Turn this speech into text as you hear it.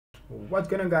What's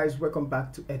going on, guys? Welcome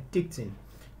back to Editing.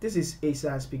 This is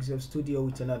ASA's Pixel Studio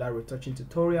with another retouching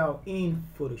tutorial in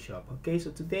Photoshop. Okay, so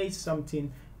today is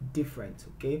something different.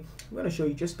 Okay, I'm going to show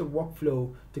you just the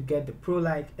workflow to get the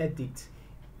pro-like edit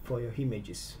for your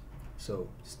images. So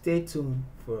stay tuned,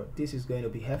 for this is going to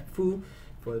be helpful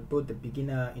for both the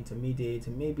beginner, intermediate,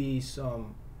 and maybe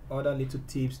some other little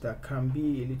tips that can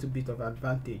be a little bit of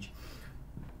advantage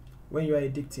when you are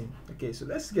editing. Okay, so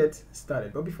let's get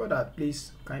started, but before that,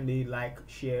 please kindly like,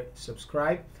 share,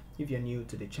 subscribe if you're new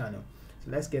to the channel.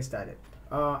 So let's get started.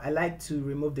 I like to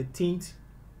remove the tint,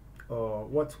 or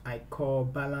what I call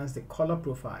balance the color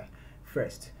profile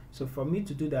first. So for me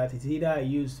to do that, it's either I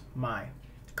use my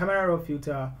camera raw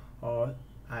filter or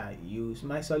I use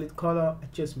my solid color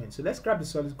adjustment. So let's grab the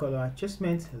solid color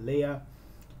adjustment layer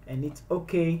and it's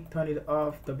okay. Turn it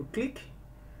off, double click.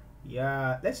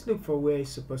 Yeah, let's look for where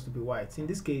it's supposed to be white. In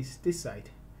this case, this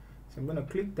side. So I'm gonna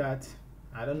click that.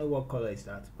 I don't know what color is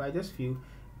that, but I just feel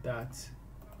that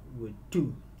would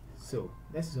do. So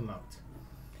let's zoom out.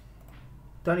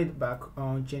 Turn it back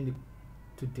on, change it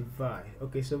to divide.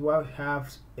 Okay, so we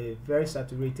have a very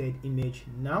saturated image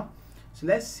now. So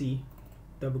let's see.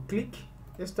 Double click.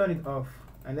 Let's turn it off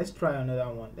and let's try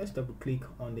another one. Let's double click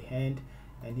on the hand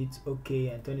and it's okay,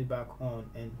 and turn it back on,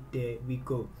 and there we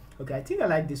go. Okay, I think I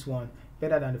like this one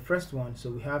better than the first one.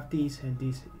 So we have this and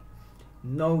this,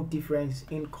 no difference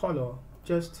in color,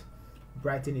 just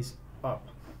brighten it up.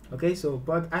 Okay, so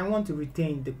but I want to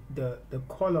retain the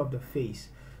color of the face,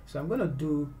 so I'm gonna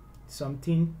do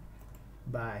something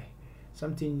by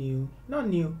something new, not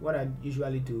new, what I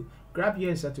usually do. Grab here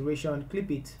in saturation,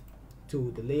 clip it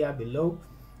to the layer below,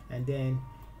 and then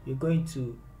you're going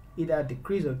to either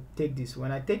decrease or take this.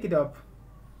 When I take it up,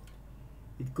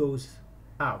 it goes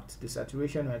out, the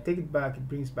saturation. When I take it back, it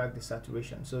brings back the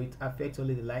saturation, so it affects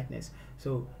only the lightness.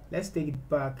 So let's take it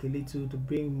back a little to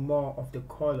bring more of the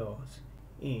colors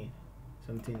in,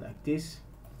 something like this.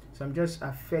 So I'm just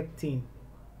affecting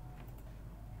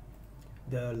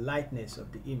the lightness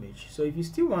of the image. So if you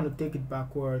still want to take it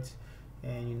backwards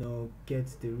and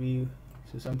get the real,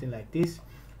 so something like this,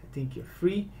 I think you're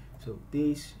free. So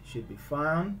this should be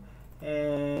fine,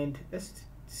 and let's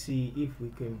see if we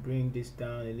can bring this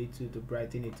down a little to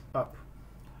brighten it up.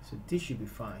 So this should be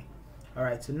fine. All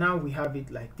right, so now we have it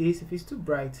like this. If it's too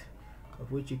bright,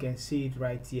 of which you can see it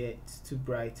right here, it's too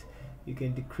bright, you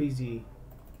can decrease it.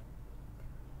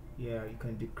 Yeah, you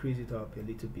can decrease it up a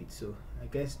little bit. So I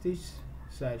guess this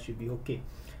side should be okay.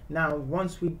 Now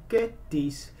once we get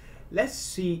this, let's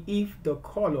see if the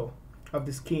color of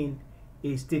the skin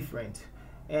is different,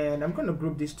 and I'm going to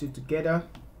group these two together,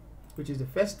 which is the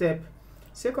first step.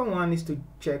 Second one is to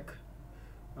check,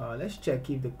 let's check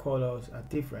if the colors are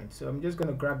different. So I'm just going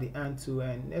to grab the hand tool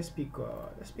and let's pick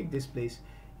this place,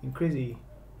 increase the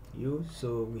hue.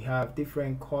 So we have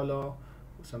different color.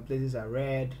 Some places are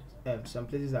red, some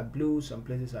places are blue, some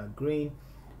places are green.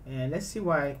 And let's see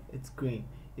why it's green.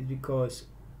 It's because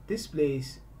this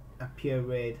place appear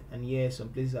red, and here some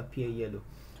places appear yellow.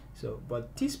 So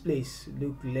but this place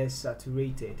look less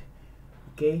saturated.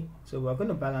 Okay, so we're going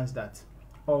to balance that,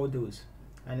 all those,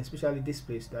 and especially this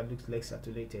place that looks less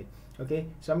saturated. Okay,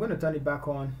 so I'm going to turn it back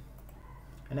on,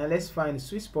 and now let's find a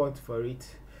sweet spot for it.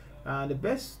 The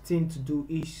best thing to do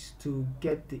is to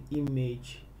get the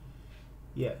image,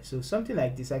 yeah, so something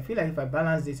like this. I feel like if I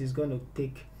balance this, it's going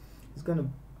to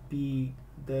be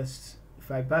this. If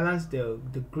I balance the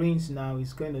greens now,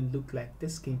 it's going to look like the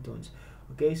skin tones.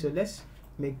 Okay, so let's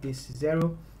make this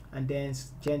 0 and then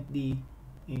gently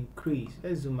increase.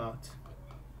 Let's zoom out.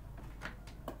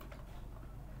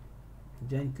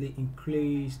 Gently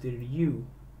increase the hue,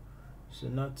 so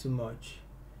not too much,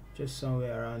 just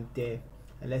somewhere around there.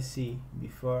 And let's see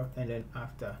before and then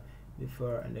after,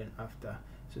 before and then after.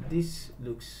 So this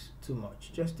looks too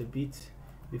much, just a bit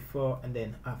before and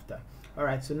then after. All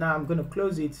right, so now I'm going to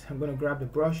close it. I'm going to grab the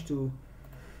brush tool.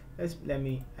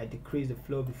 I decrease the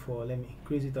flow before, let me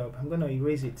increase it up. I'm going to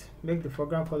erase it, make the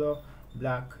foreground color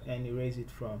black and erase it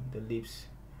from the lips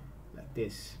like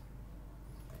this.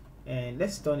 And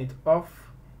let's turn it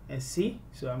off and see.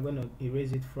 So I'm going to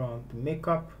erase it from the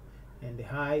makeup and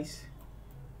the eyes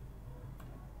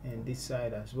and this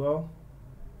side as well.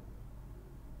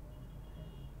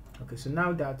 Okay, so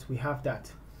now that we have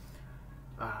that,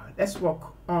 let's work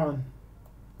on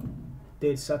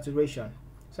the saturation.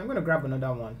 So I'm going to grab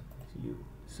another one.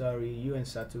 Hue and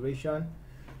saturation,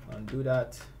 undo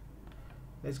that.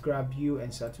 Let's grab hue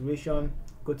and saturation,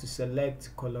 go to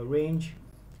select color range,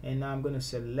 and now I'm going to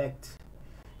select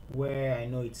where I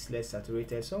know it's less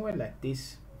saturated, somewhere like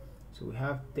this. So we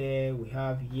have there, we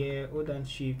have here, hold down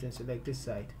shift and select this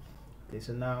side. Okay,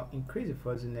 so now increase the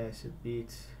fuzziness a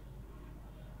bit,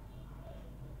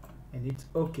 and it's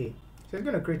okay. So it's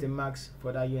going to create a max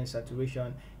for that UN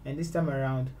saturation, and this time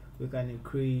around we can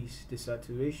increase the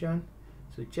saturation.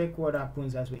 So check what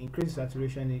happens as we increase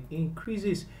saturation. It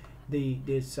increases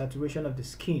the saturation of the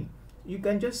skin. You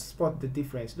can just spot the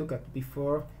difference. Look at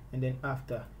before and then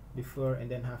after, before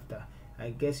and then after.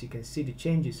 I guess you can see the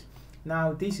changes.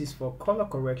 Now this is for color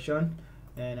correction,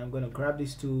 and I'm going to grab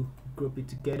these two, group it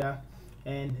together,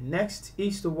 and next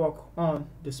is to work on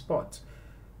the spot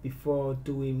before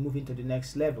moving to the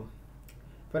next level.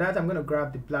 For that, I'm going to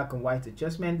grab the black and white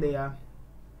adjustment layer.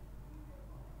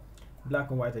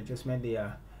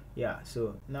 Yeah,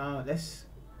 so now let's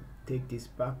take this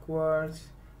backwards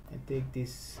and take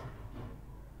this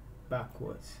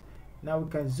backwards. Now we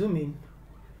can zoom in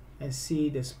and see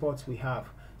the spots we have.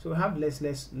 So we have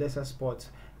lesser spots.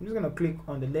 I'm just going to click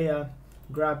on the layer,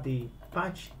 grab the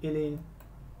patch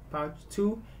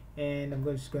tool, and I'm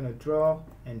just going to draw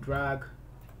and drag,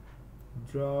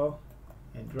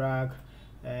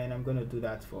 and I'm going to do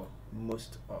that for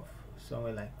most of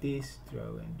somewhere like this.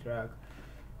 Draw and drag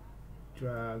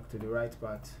to the right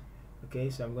part. Okay,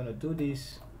 so I'm going to do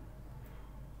this,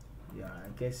 yeah, I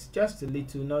guess just a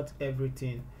little, not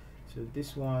everything. So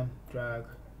this one, drag,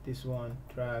 this one,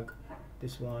 drag,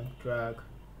 this one, drag,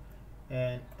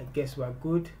 and I guess we're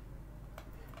good.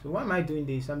 So why am I doing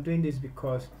this? I'm doing this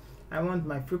because I want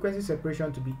my frequency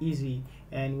separation to be easy,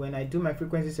 and when I do my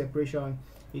frequency separation,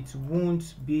 it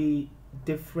won't be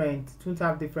different, it won't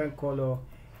have different color,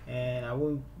 and I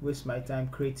won't waste my time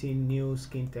creating new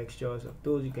skin textures. Of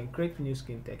those, you can create new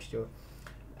skin texture,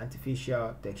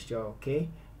 artificial texture, okay,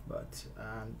 but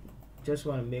just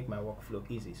want to make my workflow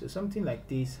easy. So something like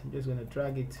this, I'm just going to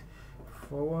drag it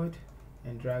forward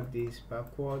and drag this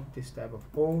backward, this type of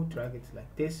O, drag it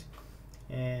like this.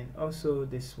 And also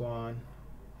this one,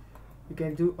 you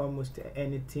can do almost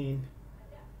anything,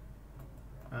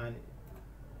 and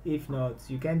if not,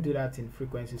 you can do that in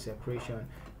frequency separation,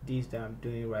 this that I'm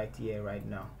doing right here right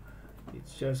now.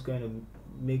 It's just going to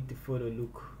make the photo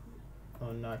look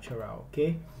unnatural.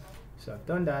 Okay, so I've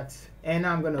done that, and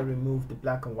now I'm going to remove the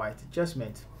black and white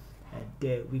adjustment, and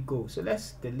there we go. So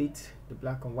let's delete the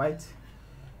black and white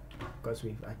because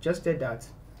we've adjusted that,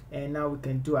 and now we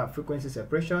can do our frequency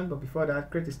separation. But before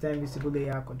that, create a stem visible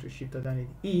layer, Ctrl Shift Alt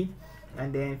E,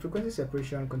 and then frequency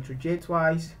separation, Ctrl J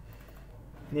twice,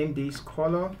 name this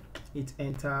color, hit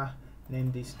enter,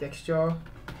 name this texture.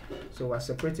 So we're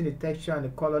separating the texture and the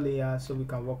color layer so we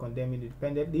can work on them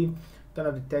independently. Turn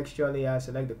off the texture layer,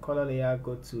 select the color layer,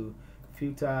 go to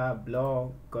filter, blur,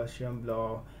 Gaussian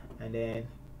blur, and then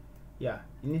yeah,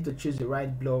 you need to choose the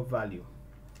right blur value.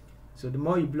 So the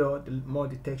more you blur, the more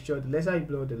the texture, the lesser you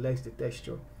blur, the less the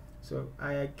texture. So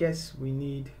I guess we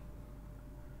need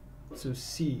to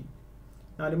see.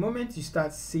 Now the moment you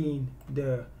start seeing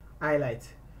the highlight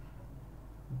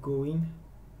going,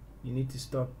 you need to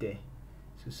stop there.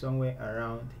 So somewhere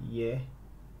around here,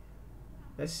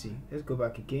 let's see, let's go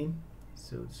back again.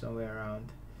 So somewhere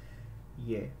around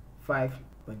here,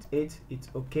 5.8, it's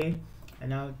okay. And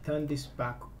now turn this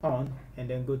back on, and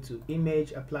then go to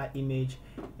image, apply image,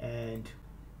 and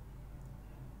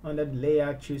under the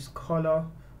layer choose color,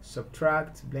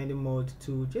 subtract, blending mode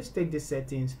to just take the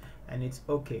settings, and it's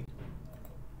okay.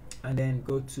 And then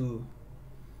go to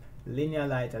linear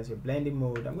light as your blending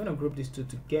mode. I'm going to group these two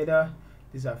together.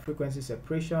 These are frequency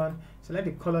separation. Select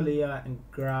the color layer and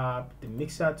grab the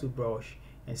mixer to brush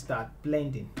and start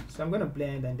blending. So I'm going to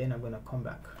blend, and then I'm going to come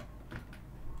back.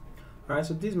 Alright,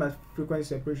 so this is my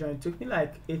frequency separation. It took me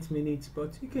like 8 minutes,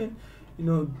 but you can,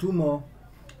 do more.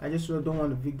 I just don't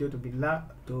want the video to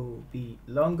be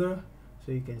longer,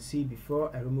 so you can see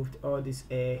before I removed all this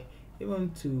air,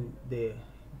 even to the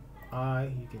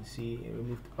eye, you can see I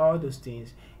removed all those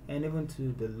things, and even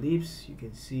to the lips, you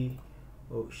can see,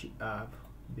 oh, she have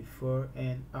before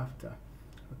and after.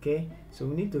 Okay, so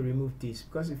we need to remove this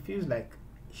because it feels like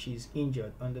she's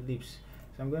injured on the lips.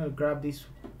 So I'm going to grab this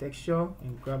texture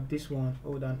and grab this one,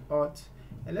 hold down Alt,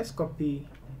 and let's copy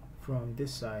from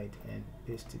this side and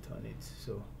paste it on it.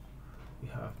 So we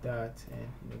have that,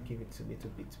 and give it a little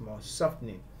bit more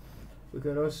softening. We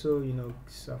could also,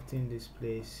 soften this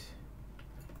place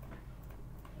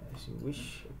as you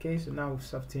wish. Okay, so now we've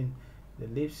softened the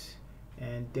lips,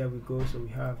 and there we go. So we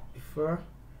have before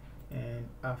and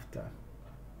after.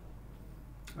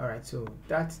 Alright, so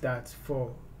that's that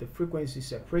for the frequency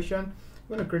separation.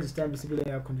 I'm going to create a stem visible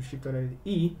layer, Ctrl Shift Alt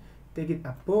E, take it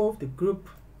above the group,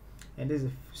 and this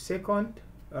is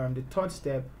the third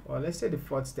step, or let's say the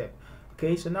fourth step.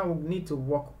 Okay, so now we need to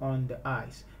work on the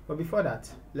eyes, but before that,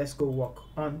 let's go work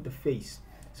on the face.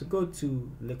 So go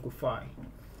to liquify.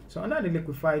 So under the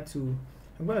liquify tool,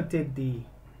 I'm going to take the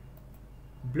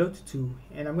blot tool,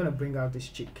 and I'm gonna bring out this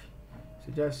cheek.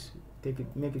 So just take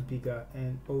it, make it bigger,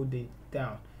 and hold it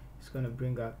down. It's gonna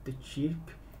bring out the cheek.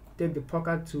 Take the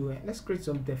pocket tool and let's create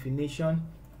some definition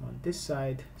on this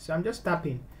side. So I'm just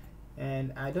tapping,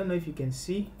 and I don't know if you can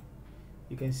see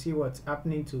what's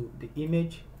happening to the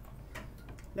image.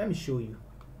 Let me show you.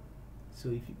 So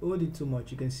if you hold it too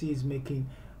much, you can see it's making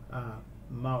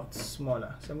mouth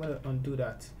smaller. So I'm going to undo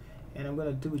that, and I'm going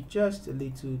to do it just a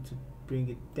little to bring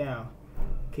it down.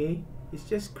 Okay, it's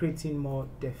just creating more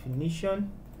definition,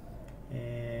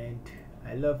 and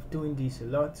I love doing this a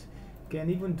lot. You can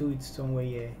even do it somewhere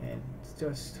here, and it's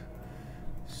just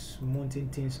smoothing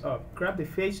things up. Grab the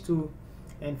face tool,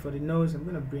 and for the nose I'm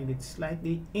going to bring it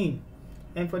slightly in.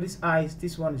 And for these eyes,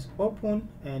 this one is open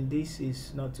and this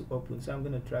is not too open, so I'm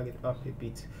going to drag it up a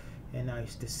bit, and now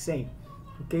it's the same.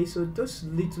 Okay, so those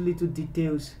little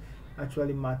details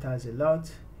actually matters a lot,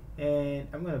 and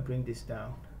I'm going to bring this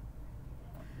down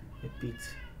a bit.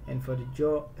 And for the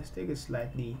jaw, let's take it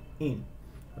slightly in.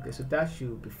 Okay, so that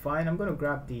should be fine. I'm going to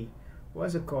grab the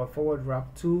what's it called, forward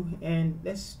wrap tool, and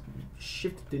let's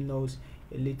shift the nose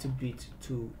a little bit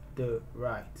to the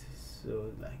right,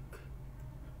 so like,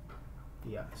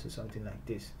 yeah, so something like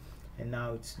this, and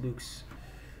now it looks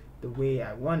the way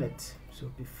I want it.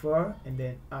 So before and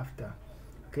then after.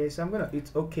 Okay, so I'm gonna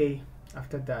hit OK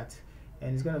after that,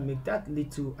 and it's gonna make that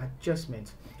little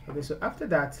adjustment. Okay, so after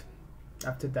that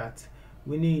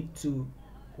we need to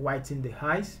whiten the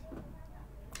eyes.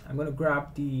 I'm gonna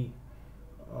grab the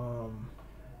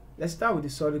let's start with the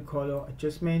solid color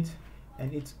adjustment,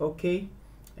 and it's OK,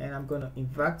 and I'm gonna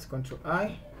invert Ctrl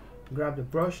I, grab the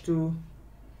brush tool,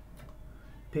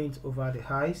 paint over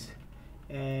the eyes,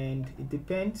 and it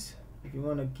depends, if you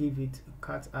want to give it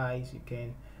cat eyes you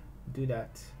can do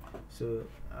that. So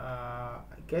I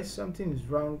guess something is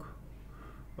wrong.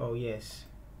 Oh yes,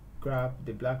 grab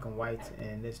the black and white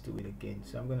and let's do it again.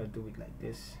 So I'm gonna do it like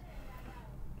this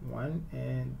one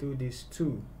and do this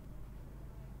two.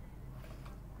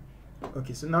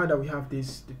 Okay, so now that we have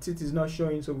this, the teeth is not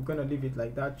showing, so we're gonna leave it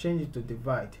like that. Change it to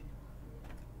divide.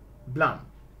 Blam.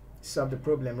 Solve the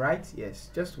problem, right?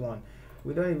 Yes, just one.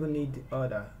 We don't even need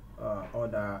other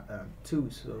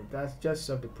tools, so that's just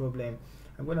solve the problem.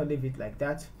 I'm gonna leave it like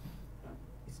that.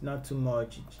 It's not too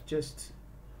much, it's just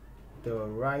the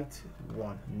right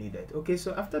one needed. Okay,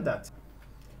 so after that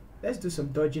let's do some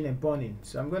dodging and burning.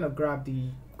 So I'm gonna grab the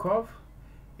curve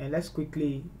and let's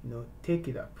quickly take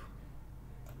it up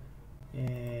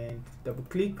and double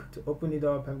click to open it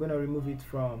up. I'm gonna remove it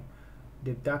from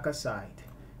the darker side.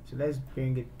 So let's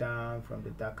bring it down from the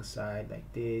darker side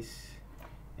like this,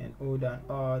 and hold down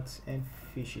Alt and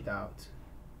fish it out.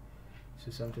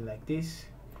 So something like this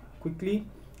quickly,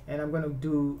 and I'm going to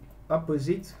do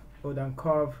opposite, hold down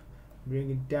curve, bring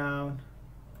it down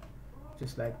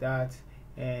just like that,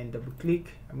 and double click.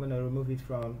 I'm going to remove it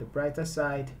from the brighter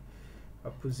side,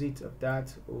 opposite of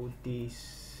that, hold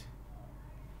this,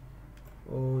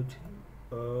 hold,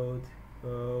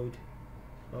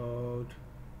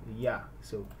 yeah,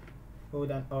 so hold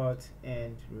down Alt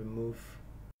and remove.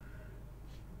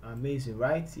 Amazing,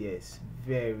 right? Yes,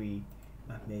 very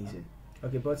amazing.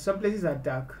 Okay, but some places are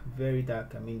dark, very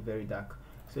dark, I mean very dark,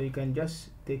 so you can just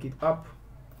take it up,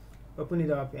 open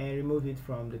it up and remove it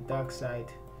from the dark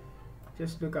side.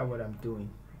 Just look at what I'm doing.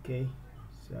 Okay,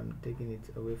 so I'm taking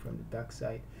it away from the dark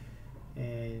side,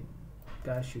 and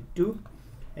that should do.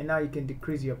 And now you can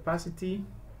decrease the opacity.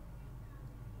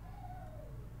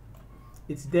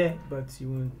 It's there but you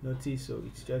won't notice, so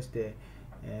it's just there.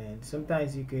 And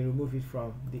sometimes you can remove it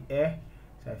from the air,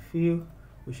 so I feel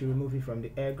we should remove it from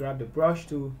the air. Grab the brush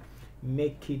to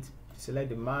make it, select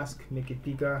the mask, make it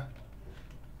bigger,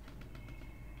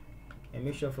 and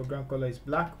make sure foreground color is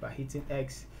black by hitting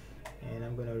X, and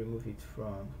I'm gonna remove it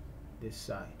from this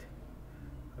side.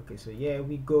 Okay, so here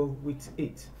we go with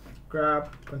it.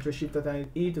 Grab Ctrl Shift and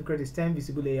E to create a stem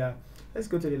visible layer. Let's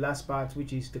go to the last part,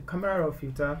 which is the camera raw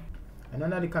filter. And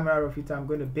under the camera raw filter, I'm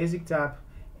going to basic tab,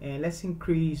 and let's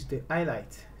increase the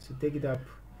highlight. So take it up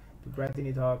to brighten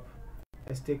it up.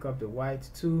 Let's take up the white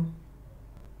too.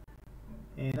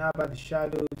 And how about the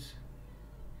shadows?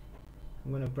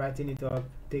 I'm going to brighten it up,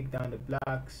 take down the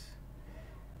blacks,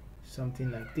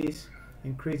 something like this.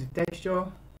 Increase the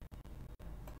texture.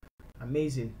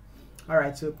 Amazing.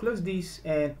 Alright, so close this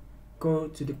and go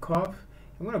to the curve.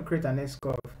 I'm going to create an X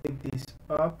curve. Take this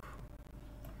up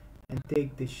and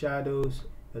take the shadows,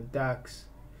 the darks,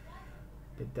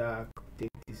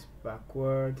 take this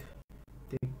backward,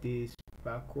 take this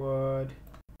backward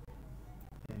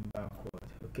and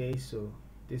backward. Okay, so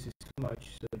this is too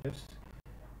much, so just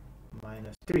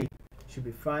 -3 should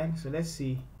be fine. So let's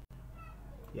see.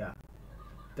 Yeah,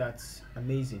 that's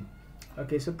amazing.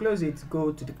 Okay, so close it,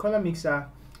 go to the color mixer.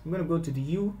 I'm going to go to the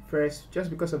hue first, just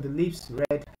because of the leaves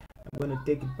red. I'm going to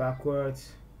take it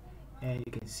backwards, and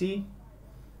you can see,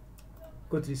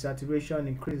 go to the saturation,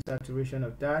 increase the saturation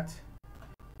of that,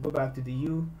 go back to the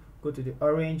hue, go to the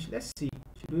orange. Let's see,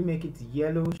 should we make it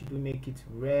yellow, should we make it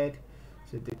red?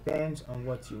 So it depends on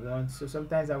what you want. So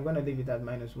sometimes I'm going to leave it at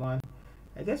 -1.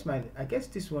 I guess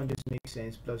this one just makes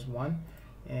sense, +1,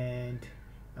 and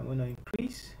I'm going to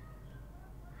increase.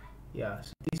 Yeah,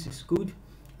 so this is good.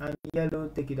 And yellow,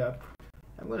 take it up.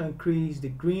 I'm going to increase the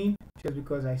green, just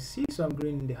because I see some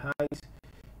green in the highs,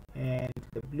 and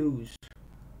the blues,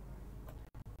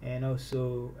 and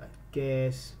also I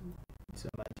guess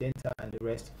some magenta and the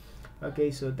rest.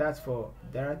 Okay, so that's for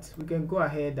that. We can go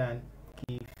ahead and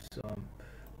give some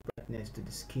brightness to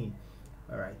the skin.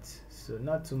 All right, so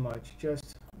not too much,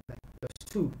 just like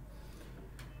 +2.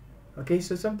 Okay,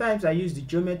 so sometimes I use the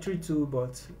geometry tool,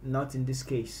 but not in this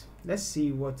case. Let's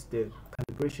see what the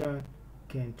calibration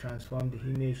can transform the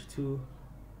image to.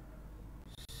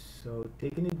 So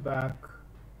taking it back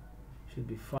should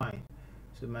be fine.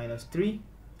 So -3.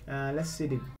 Let's see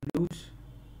the blues.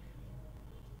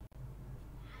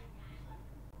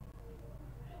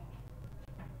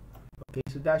 Okay,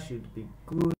 so that should be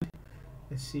good.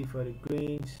 Let's see for the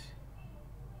greens.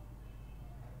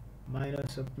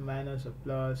 Minus or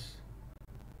plus.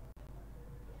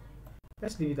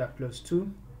 Let's leave it at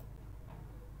 +2.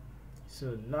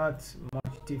 So not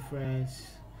much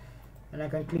difference, and I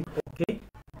can click OK,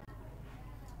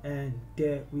 and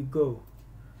there we go.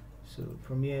 So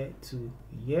from here to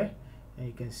here, and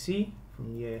you can see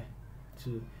from here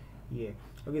to here.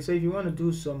 Okay, so if you want to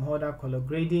do some other color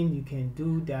grading, you can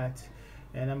do that,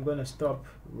 and I'm gonna stop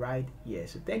right here.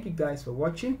 So thank you guys for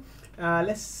watching.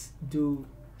 Let's do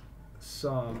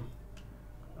some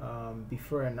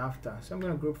before and after. So I'm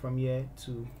gonna group from here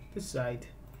to this side,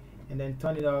 and then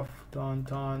turn it off, turn.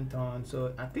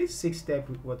 So at least 6 steps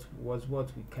was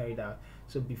what we carried out.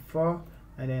 So before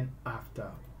and then after,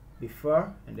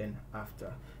 before and then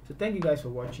after. So thank you guys for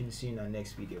watching. See you in our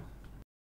next video.